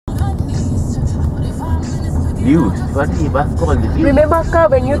Dude, what is what's called the dude? Remember Akka,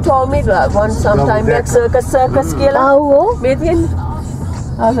 when you told me once sometime back circus කියලා? Oh, මේ තියෙන්නේ.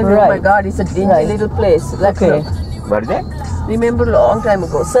 I was like, oh my god, it's a dingy little place. Like, okay. What is that? remember long time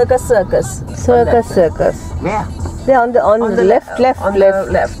ago, circus. Circus. Where? They're on the left. On the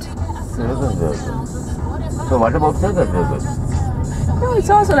left. Circus. So what about circus? No, it's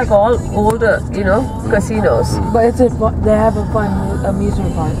also like all older, casinos. But they have a fun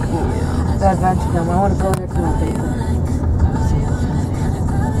amusement park. The Adventure Time. I want to go there for a day.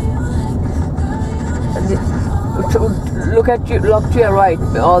 Look to your right.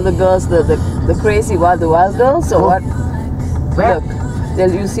 All the girls, the crazy wild girls, or what? Where?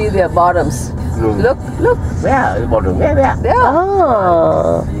 Look, you see their bottoms. No. Look. Where? The bottom. Where? There.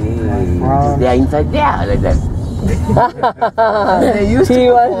 Ah. They are inside there, like that. They used He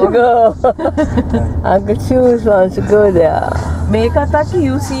to wants to go. Uncle Choose wants to go there. Mekataki,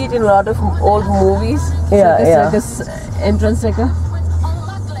 you see it in a lot of old movies. Circus entrance like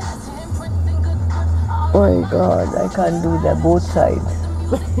Oh my god, I can't do that both sides.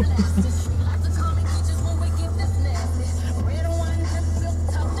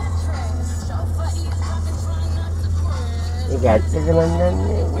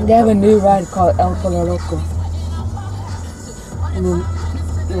 They have a new ride called El Polo Loco. And then,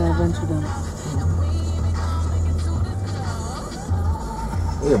 Adventure Time.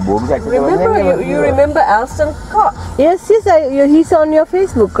 Remember, you remember Alston Scott? Yes, he's on your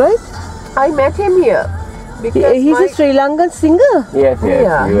Facebook, right? I met him here. Because He's a Sri Lankan singer. Yes.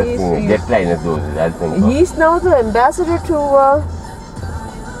 Yeah, He was he's- singing Jetliner too. That's He's now the ambassador to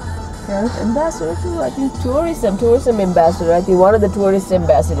I think tourism ambassador. I think one of the tourist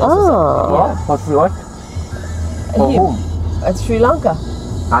ambassadors. or something. Ah. What? For He- whom? At Sri Lanka.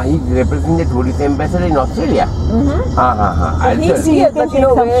 He's representing the tourist ambassador in Australia. He's See, here, you can but take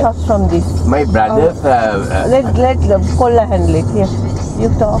some where? shots from this. My brother's Let the Kolla handle it. Here, you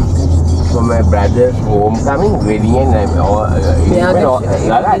talk. for my brother's homecoming, wedding, and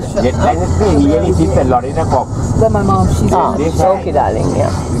Jetliner stay. He and his sister Loretta Cox But my mom, she's Ah, They okay, darling. Yeah.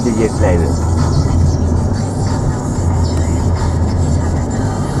 with the Jetliner.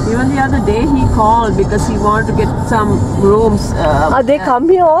 Even the other day he called because he wanted to get some rooms. They come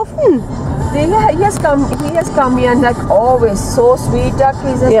here often. He has come here and like always so sweet.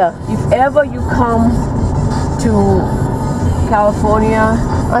 He says, Yeah. if ever you come to California,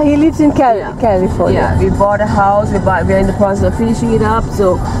 He lives in California. yeah, we bought a house. We're in the process of finishing it up.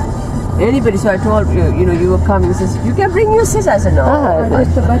 So anybody, so I told you were coming. He says you can bring your sister. I said no.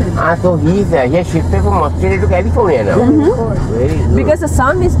 So he has shifted from Australia to California now. Very good. Because the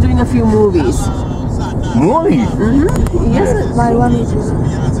son is doing a few movies. Movies? Yes, my one is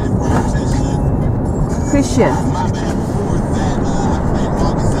Christian.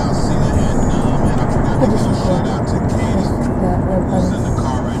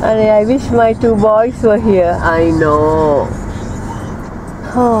 I wish my two boys were here. I know.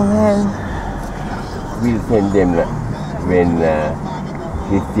 Oh man. We'll send them when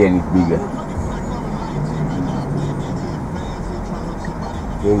Christian is bigger.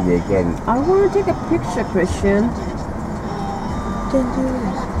 Then they can. I want to take a picture, Christian. Don't do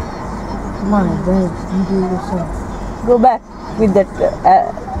this. Come on, babe, you do it yourself. Go back with that.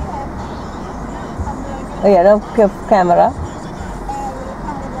 Now camera.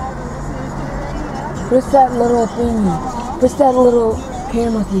 Press that little thingy. Press that little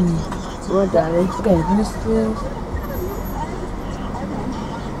camera thingy. What, darling? Okay, press this.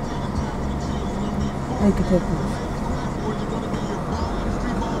 Take a picture.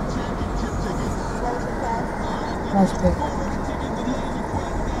 Nice pic.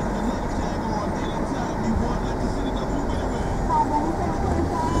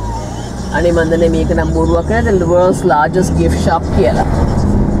 අනේ මන් දන්නේ මේක නම් බොරුවක් නේද? The world's largest gift shop කියලා.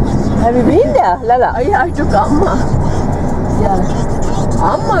 Have you been there, Lala? I took Amma. Yeah.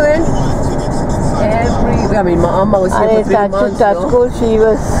 Amma went my Amma was here for 3 months. School, she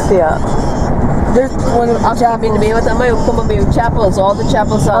was There's one of the chapels. මේවා තමයි ඔක්කොම මේ chapels, all the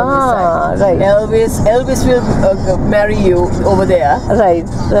chapels are on this side. right. Elvis will marry you over there. Right.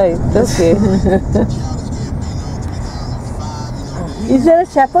 Okay. Is there a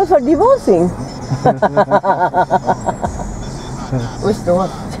chapel for divorcing? Which the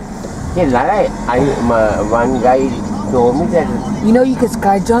one? Yeah, one guy told me that. You know you can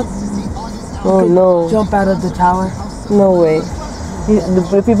sky jump? Oh no. Jump out of the tower? No way.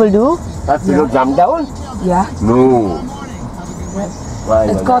 The people do? But you don't jump down? Yeah. No. Why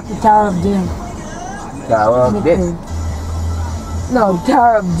It's not? called the Tower of Doom. Tower of Death. No,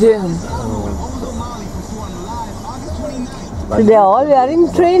 Tower of Doom. So they are all wearing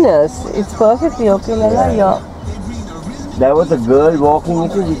trainers. It's perfectly okay, Lala. There was a girl walking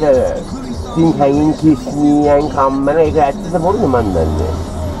with a thing hanging, kiss me and come and I got the woman then.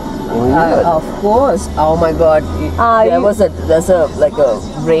 Of course. Oh my God. There's a like a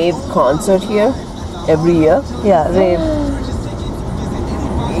rave concert here every year. Yeah, rave.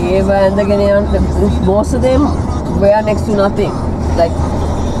 And most of them wear next to nothing. Like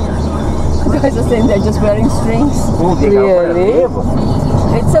guys are saying they're just wearing strings. Oh, they Really?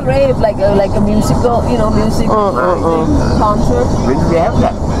 It's a rave, like a musical, music concert. When do they have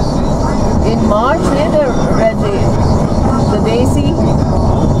that? In March, the Daisy.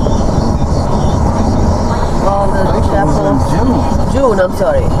 Oh, the chapel. June, I'm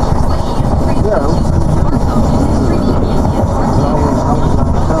sorry.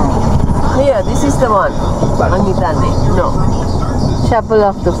 Here, this is the one. Angitane. No. Chapel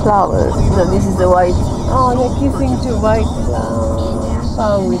of the Flowers. No, this is the white. Oh, they're kissing to white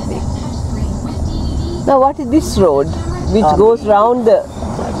flowers with it. Now, what is this road which goes round the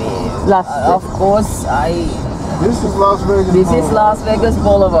Of course, This is Las Vegas. This is Las Vegas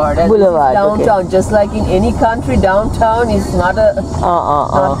Boulevard. And Boulevard, this is downtown. Just like in any country, downtown is not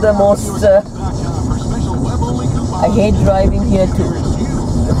the most. I hate driving here too.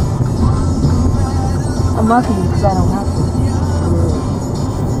 I'm lucky because I don't have to.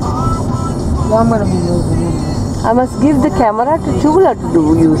 Well, I'm gonna be moving in. I must give the camera to Chula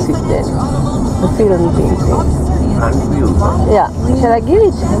to use it then. The film thing. Yeah. Shall I give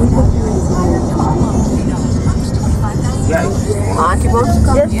it? Yeah. Auntie wants to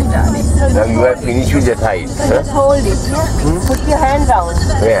come here, darling. Now you are finished with the thighs. Huh? Just hold it. Put your hand down.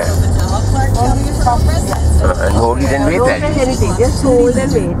 Yeah. And hold it and wait Don't that. press anything. Just hold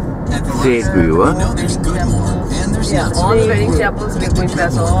and wait. Straight view, huh? All the wedding chapels, we're going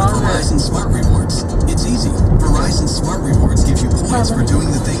past all the. Verizon Smart Rewards. It's easy. Verizon Smart Rewards gives you points for doing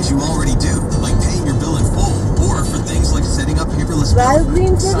the things you already do, like paying your bill in full, or for things like setting up paperless Valve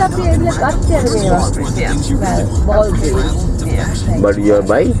billing. green says up here, like up there. Ball green. But your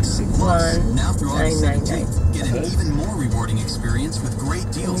bike? 1999. Get an even more rewarding experience with great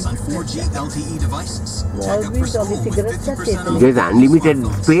deals on 4G LTE devices. Ball green so we cigarette chatte. There's unlimited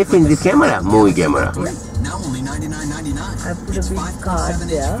space in this camera, movie camera. Now only $99.99. I put a big card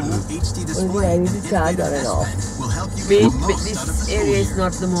there. Only I need to charge on and off. Will help you This area is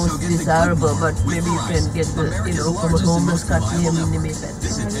not the most desirable, but maybe you can get the, from a homeless country,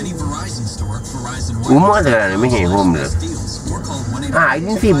 visit any Verizon store, Verizon Uma කරන්නේ මෙහි homeless. deals, or call 1-800. I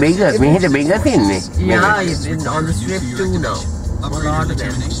didn't see beggars. මෙහෙට beggars ඉන්නේ. Yeah, on the strip too now. A lot of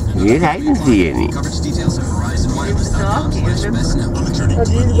them. Yes, I didn't see any. Coverage details at VerizonWireless.com/best now. So this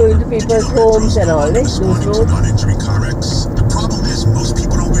is going to people's homes and all, right? Those roads. Non-injury car wrecks. The problem is most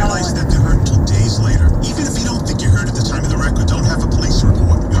people don't realize that they're hurt until days later. Even if you don't think you're hurt at the time of the wreck or don't have a police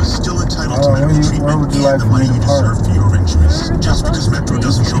report, you're still entitled to medical treatment and the money you deserve for your injuries. Just because Metro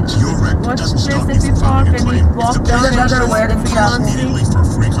doesn't show up to your wreck doesn't stop you from filing your claim. If the police Another wedding chapel. immediately for a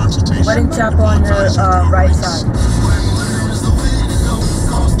free consultation. Wedding chapel on the right side.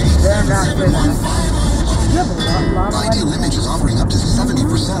 They're not good. You have a lot of Ideal Image is offering up to 70%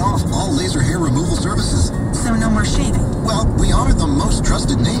 off all laser hair removal services. So no more shaving. Well, we honor the most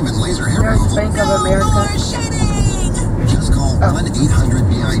trusted name in laser hair There's removal. Bank of America. Just call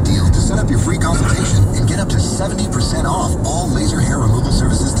 1-800-BE-IDEAL to set up your free consultation and get up to 70% off all laser hair removal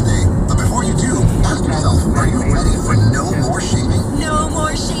services today. But before you do, ask yourself, are you ready for no more shaving? No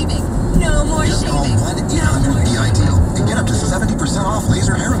more shaving. No more Just call shaving. 1-800-BE-IDEAL and get up to 70% off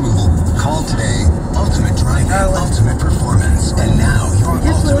laser hair removal. Call today. Ultimate driving, ultimate performance. And now your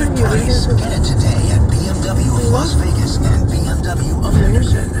ultimate price. Get it today at BMW of Las Vegas and BMW of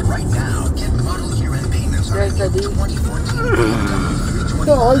Henderson. Right now, get model year-end payments on There's a the 2014 BMW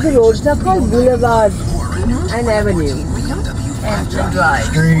So all the roads are called Boulevard and Avenue. And drive.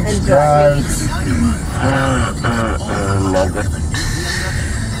 Street, And drive.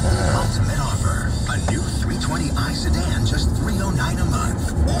 Ultimate offer. A new 320i sedan, just $309 a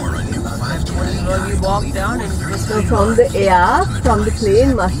month. Or a new 520. Well, you walk down and just So from the air, from the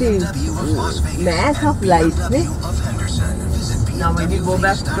plane must be mass of lights, right? Of Henderson. Visit now when you go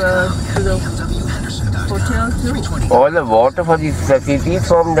back to the hotel too. All the water for this city is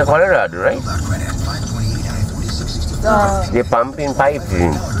from the Colorado, right? They pump in pipes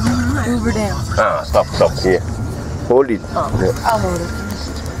in. Hoover Dam. Stop here. Hold it. I'll hold it.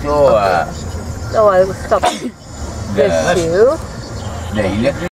 So, No, I'll stop. Bless you. the electric